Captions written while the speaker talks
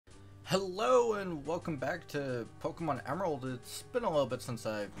Hello and welcome back to Pokemon Emerald. It's been a little bit since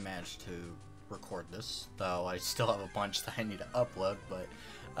I've managed to record this, though I still have a bunch that I need to upload, but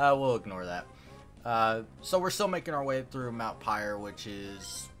we'll ignore that. So we're still making our way through Mount Pyre, which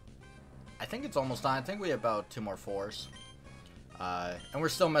is, I think it's almost done. I think we have about 2 more floors. And we're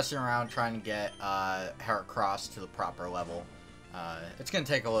still messing around trying to get Heracross to the proper level. It's going to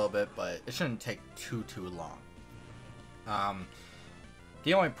take a little bit, but it shouldn't take too long.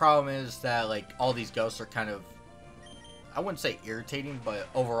 The only problem is that, like, all these ghosts are kind of, I wouldn't say irritating, but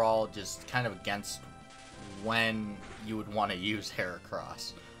overall just kind of against when you would want to use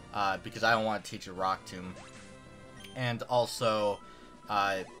Heracross. Because I don't want to teach a Rock Tomb. And also,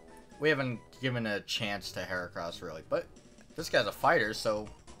 we haven't given a chance to Heracross, really. But this guy's a fighter, so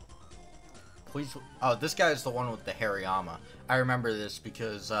please. Oh, this guy is the one with the Hariyama. I remember this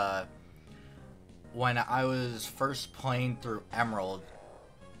because when I was first playing through Emerald,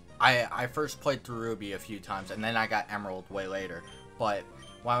 I first played through Ruby a few times, and then I got Emerald way later. But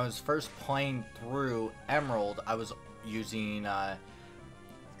when I was first playing through Emerald, I was using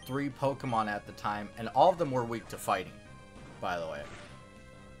 3 Pokemon at the time, and all of them were weak to fighting, by the way.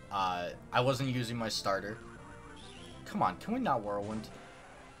 I wasn't using my starter. Come on, can we not Whirlwind?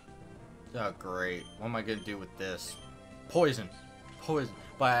 Oh, great. What am I going to do with this? Poison. Poison.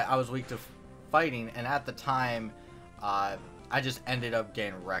 But I was weak to fighting, and at the time, I just ended up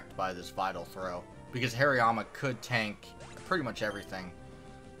getting wrecked by this Vital Throw. Because Hariyama could tank pretty much everything.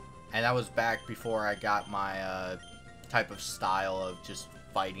 And that was back before I got my type of style of just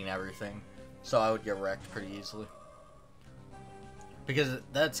fighting everything. So I would get wrecked pretty easily. Because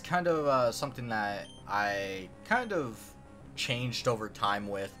that's kind of something that I kind of changed over time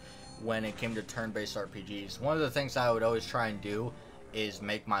with when it came to turn-based RPGs. One of the things I would always try and do is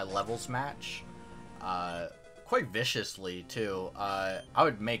make my levels match. Quite viciously, too. I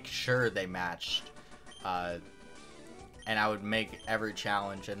would make sure they matched. And I would make every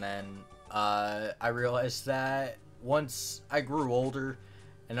challenge. And then I realized that once I grew older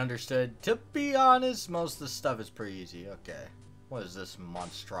and understood, to be honest, most of the stuff is pretty easy. Okay. What is this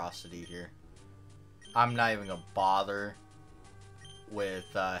monstrosity here? I'm not even gonna bother with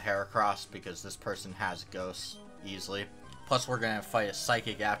Heracross because this person has ghosts easily. Plus, we're gonna fight a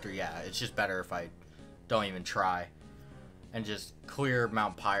psychic after. Yeah, it's just better if I don't even try and just clear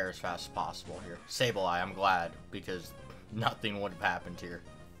Mount Pyre as fast as possible here. Sableye, I'm glad, because nothing would have happened here.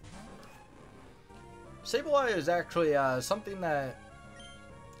 Sableye is actually something that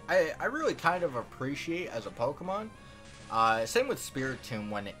I really kind of appreciate as a Pokemon. Same with Spiritomb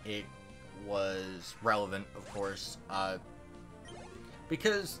when it was relevant, of course.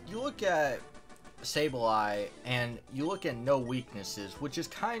 Because you look at Sableye and you look at no weaknesses, which is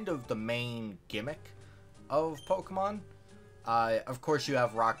kind of the main gimmick of Pokemon. Of course, you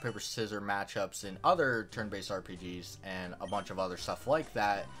have rock, paper, scissors matchups in other turn-based RPGs and a bunch of other stuff like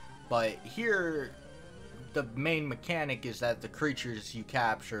that. But here, the main mechanic is that the creatures you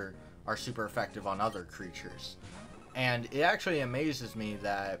capture are super effective on other creatures. And it actually amazes me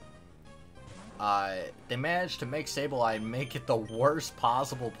that they managed to make Sableye and make it the worst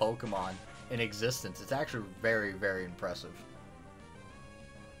possible Pokemon in existence. It's actually very, very impressive.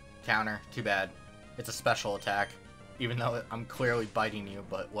 Counter, too bad. It's a special attack, even though I'm clearly biting you,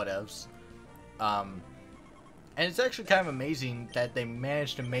 but whatevs. And it's actually kind of amazing that they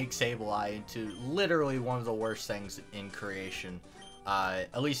managed to make Sableye into literally one of the worst things in creation,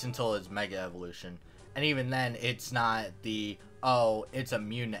 at least until its Mega Evolution. And even then, it's not the, oh, it's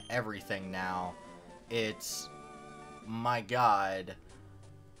immune to everything now. It's, my god,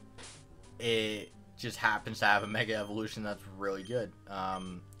 it just happens to have a Mega Evolution that's really good.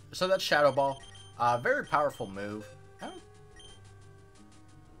 So that's Shadow Ball. Very powerful move.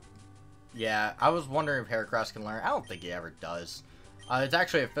 Yeah, I was wondering if Heracross can learn. I don't think he ever does. It's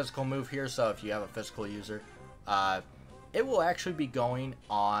actually a physical move here, so if you have a physical user, it will actually be going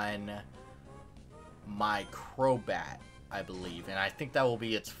on my Crobat, I believe. And I think that will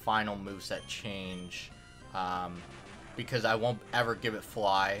be its final moveset change. Because I won't ever give it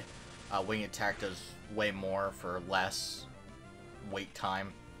Fly. Wing Attack does way more for less wait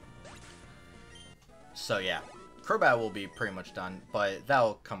time. So yeah, Crobat will be pretty much done, but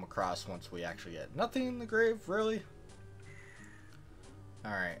that'll come across once we actually get nothing in the grave, really.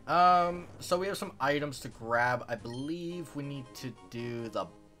 Alright, so we have some items to grab. I believe we need to do the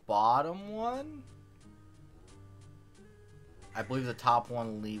bottom one. I believe the top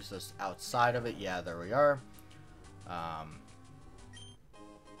one leaves us outside of it. Yeah, there we are.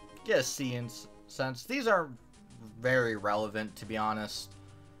 Get a C in sense. These aren't very relevant, to be honest.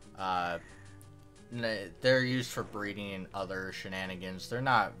 they're used for breeding and other shenanigans. They're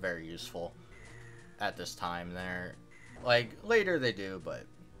not very useful at this time. They're like later they do, but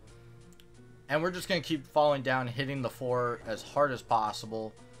and we're just gonna keep falling down, hitting the floor as hard as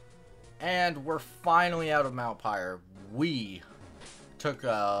possible. And we're finally out of Mount Pyre. We took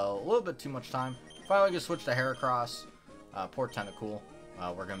a little bit too much time. Finally gonna switch to Heracross. Poor Tentacool.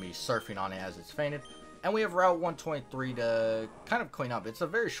 We're gonna be surfing on it as it's fainted. And we have Route 123 to kind of clean up. It's a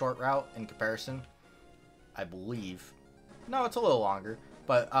very short route in comparison, I believe. No, it's a little longer.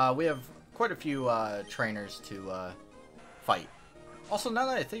 But we have quite a few trainers to fight. Also, now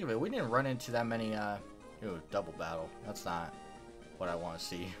that I think of it, we didn't run into that many... Ooh, double battle. That's not what I want to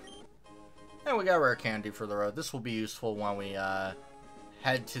see. And we got rare candy for the road. This will be useful when we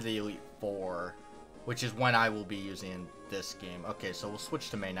head to the Elite Four, which is when I will be using this game. Okay, so we'll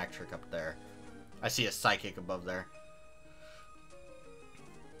switch to Manectric up there. I see a Psychic above there.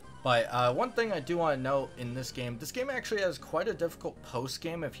 But one thing I do want to note in this game actually has quite a difficult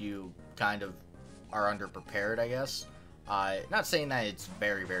post-game if you kind of are underprepared, I guess. Not saying that it's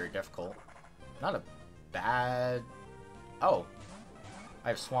very, very difficult. Not a bad... Oh, I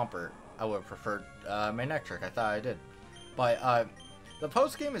have Swampert. I would have preferred Manectric. I thought I did. But the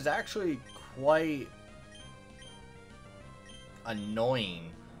post-game is actually quite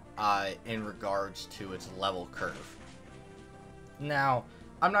annoying in regards to its level curve. Now,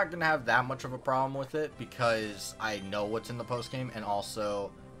 I'm not going to have that much of a problem with it because I know what's in the post-game, and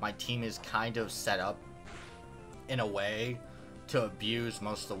also my team is kind of set up in a way to abuse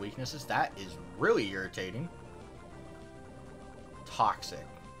most of the weaknesses. That is really irritating. Toxic.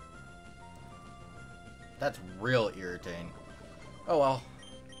 That's real irritating. Oh well.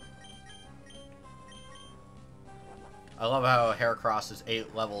 I love how Heracross is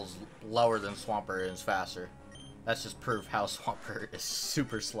 8 levels lower than Swampert and is faster. That's just proof how Swampert is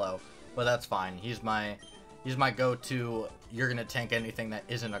super slow. But that's fine. He's my go-to, you're gonna tank anything that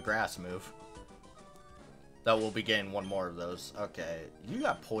isn't a grass move. That will be getting one more of those. Okay, you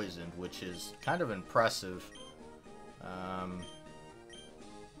got poisoned, which is kind of impressive.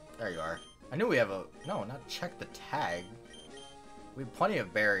 There you are. I knew we have a... No, not check the tag. We have plenty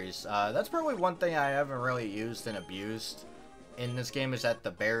of berries. That's probably one thing I haven't really used and abused in this game, is that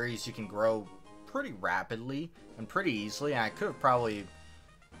the berries you can grow pretty rapidly and pretty easily. And I could have probably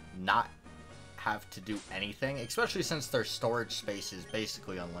not have to do anything, especially since their storage space is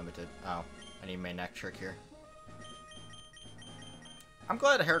basically unlimited. Oh, I need Manectric here. I'm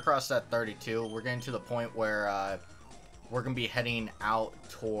glad Heracross is at 32. We're getting to the point where we're going to be heading out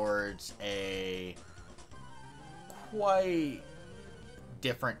towards a quite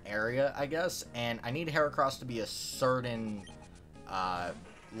different area, I guess. And I need Heracross to be a certain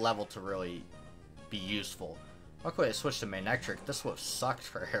level to really be useful. Luckily, I switched to Manectric. This would have sucked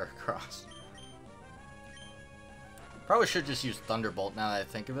for Heracross. Probably should just use Thunderbolt now that I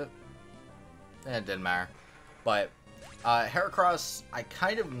think of it. It didn't matter. But Heracross, I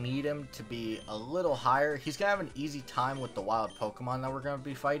kind of need him to be a little higher. He's going to have an easy time with the wild Pokemon that we're going to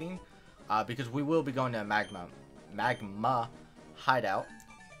be fighting. Because we will be going to a Magma hideout.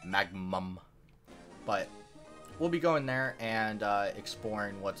 Magmum. But we'll be going there and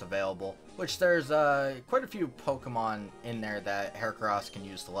exploring what's available. Which there's quite a few Pokemon in there that Heracross can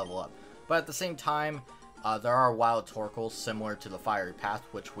use to level up. But at the same time, there are wild Torkoals similar to the Fiery Path,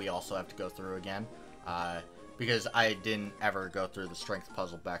 which we also have to go through again. Because I didn't ever go through the strength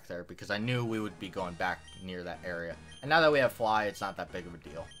puzzle back there, because I knew we would be going back near that area. And now that we have Fly, it's not that big of a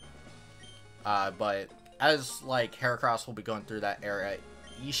deal. But as like Heracross will be going through that area,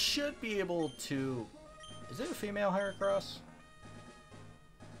 you should be able to... Is it a female Heracross?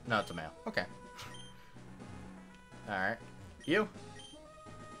 No, it's a male. Okay. Alright. You?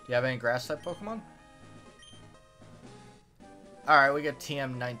 Do you have any grass type Pokemon? Alright, we got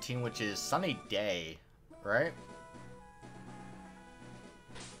TM19, which is Sunny Day. Right?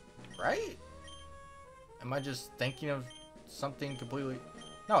 Right? Am I just thinking of something completely...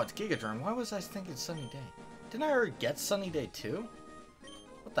 No, it's Gigadron. Why was I thinking Sunny Day? Didn't I already get Sunny Day too?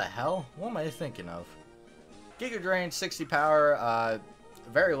 What the hell? What am I thinking of? Giga Drain, 60 power,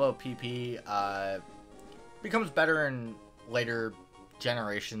 very low PP, becomes better in later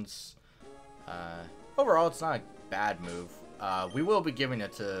generations. Overall, it's not a bad move. We will be giving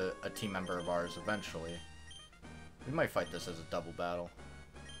it to a team member of ours eventually. We might fight this as a double battle.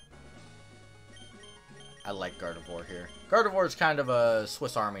 I like Gardevoir here. Gardevoir is kind of a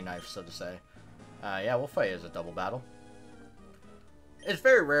Swiss Army knife, so to say. Yeah, we'll fight as a double battle. It's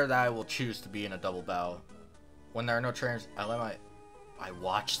very rare that I will choose to be in a double battle. When there are no trainers, I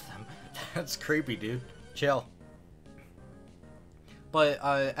watch them. That's creepy, dude. Chill. But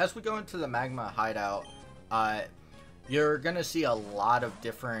as we go into the magma hideout, you're gonna see a lot of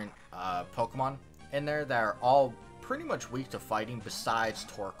different Pokemon in there that are all pretty much weak to fighting, besides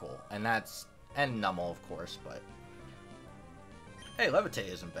Torkoal, and Numel, of course. But hey,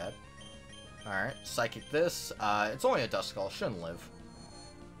 Levitate isn't bad. All right, Psychic this. It's only a Duskull, shouldn't live.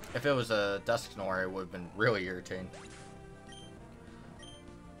 If it was a Dusknoir, it would have been really irritating.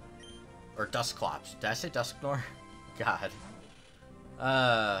 Or Dusclops. Did I say Dusknoir? God.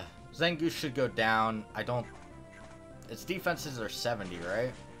 Zangoose should go down. Its defenses are 70,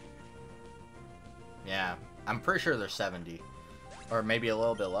 right? Yeah, I'm pretty sure they're 70. Or maybe a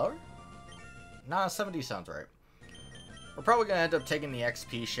little bit lower? Nah, 70 sounds right. We're probably going to end up taking the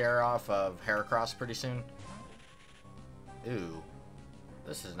XP share off of Heracross pretty soon. Ooh.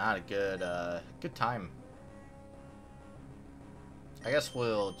 This is not a good time. I guess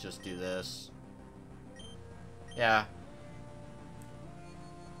we'll just do this. Yeah.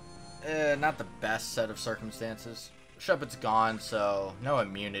 Not the best set of circumstances. Shuppet's gone, so no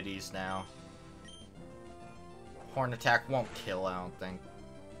immunities now. Horn attack won't kill, I don't think.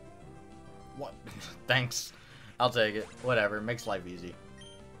 What? Thanks. I'll take it. Whatever. Makes life easy.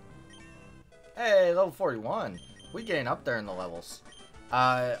 Hey, level 41. We getting up there in the levels.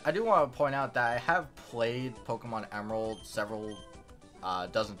 I do want to point out that I have played Pokemon Emerald several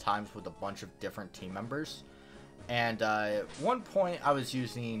dozen times with a bunch of different team members. And at one point I was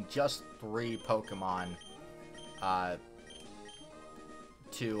using just 3 Pokemon at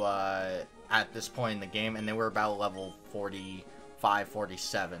this point in the game, and they were about level 45,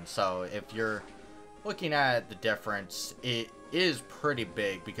 47. So if you're looking at the difference, it is pretty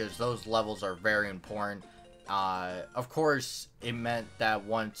big because those levels are very important. Of course, it meant that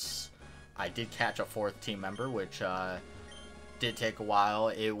once I did catch a 4th team member, which did take a while,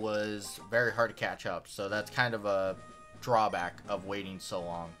 it was very hard to catch up. So that's kind of a drawback of waiting so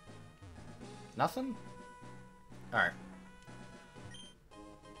long. Nothing? Alright.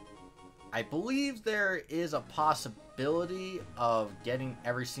 I believe there is a possibility of getting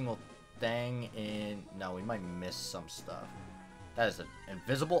every single thing in... No, we might miss some stuff. That is an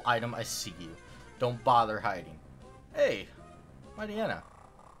invisible item. I see you. Don't bother hiding. Hey, Mightyena.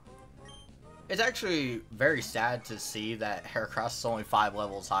 It's actually very sad to see that Heracross is only 5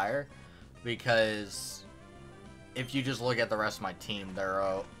 levels higher, because if you just look at the rest of my team,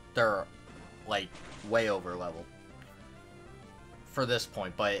 they're like way over level for this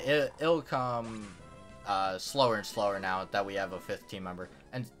point. But it'll come slower and slower now that we have a 5th team member,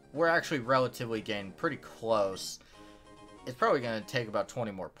 and we're actually relatively getting pretty close. It's probably going to take about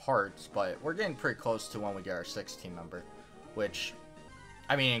 20 more parts, but we're getting pretty close to when we get our 6th team member, which,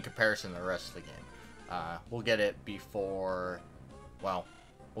 I mean, in comparison to the rest of the game. We'll get it before, well,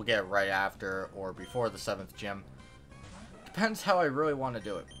 we'll get it right after or before the 7th gym. Depends how I really want to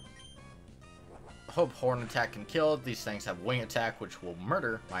do it. Hope Horn attack can kill. These things have wing attack, which will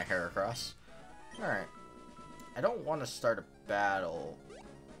murder my Heracross. Alright. I don't want to start a battle.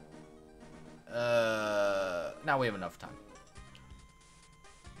 Now we have enough time.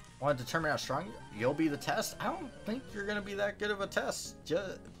 Want to determine how strong you'll be the test? I don't think you're going to be that good of a test.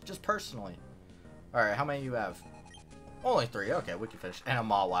 Just personally. Alright, how many you have? Only 3. Okay, we can finish. And a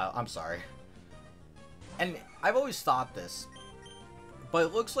Mawile. I'm sorry. And I've always thought this, but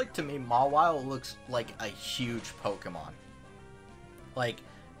it looks like to me Mawile looks like a huge Pokemon. Like,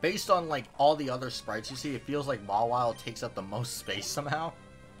 based on like all the other sprites you see, it feels like Mawile takes up the most space somehow.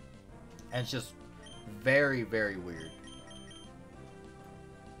 And it's just very, very weird.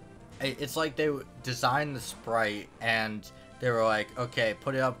 It's like they designed the sprite and they were like, okay,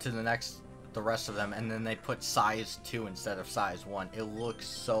 put it up to the rest of them, and then they put size 2 instead of size 1. It looks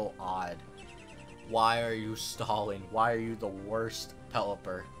so odd. Why are you stalling? Why are you the worst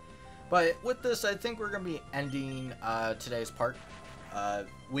Pelipper? But with this, I think we're going to be ending today's part.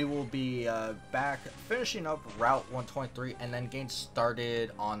 We will be back finishing up Route 123 and then getting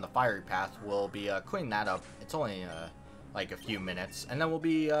started on the Fiery Path. We'll be cleaning that up. It's only like a few minutes. And then we'll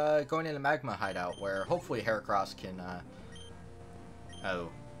be going into Magma Hideout, where hopefully Heracross can... Oh.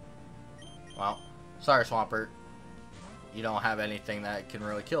 Well, sorry Swampert. You don't have anything that can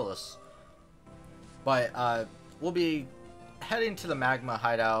really kill us. But we'll be heading to the Magma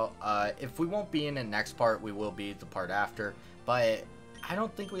Hideout. If we won't be in the next part, we will be the part after. But I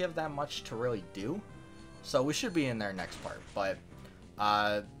don't think we have that much to really do. So we should be in there next part. But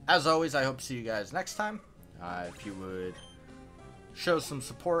as always, I hope to see you guys next time. If you would show some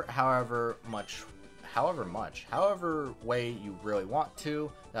support, however way you really want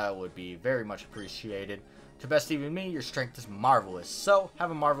to, that would be very much appreciated. To best even me, your strength is marvelous. So have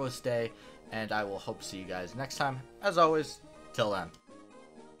a marvelous day, and I will hope to see you guys next time. As always, till then.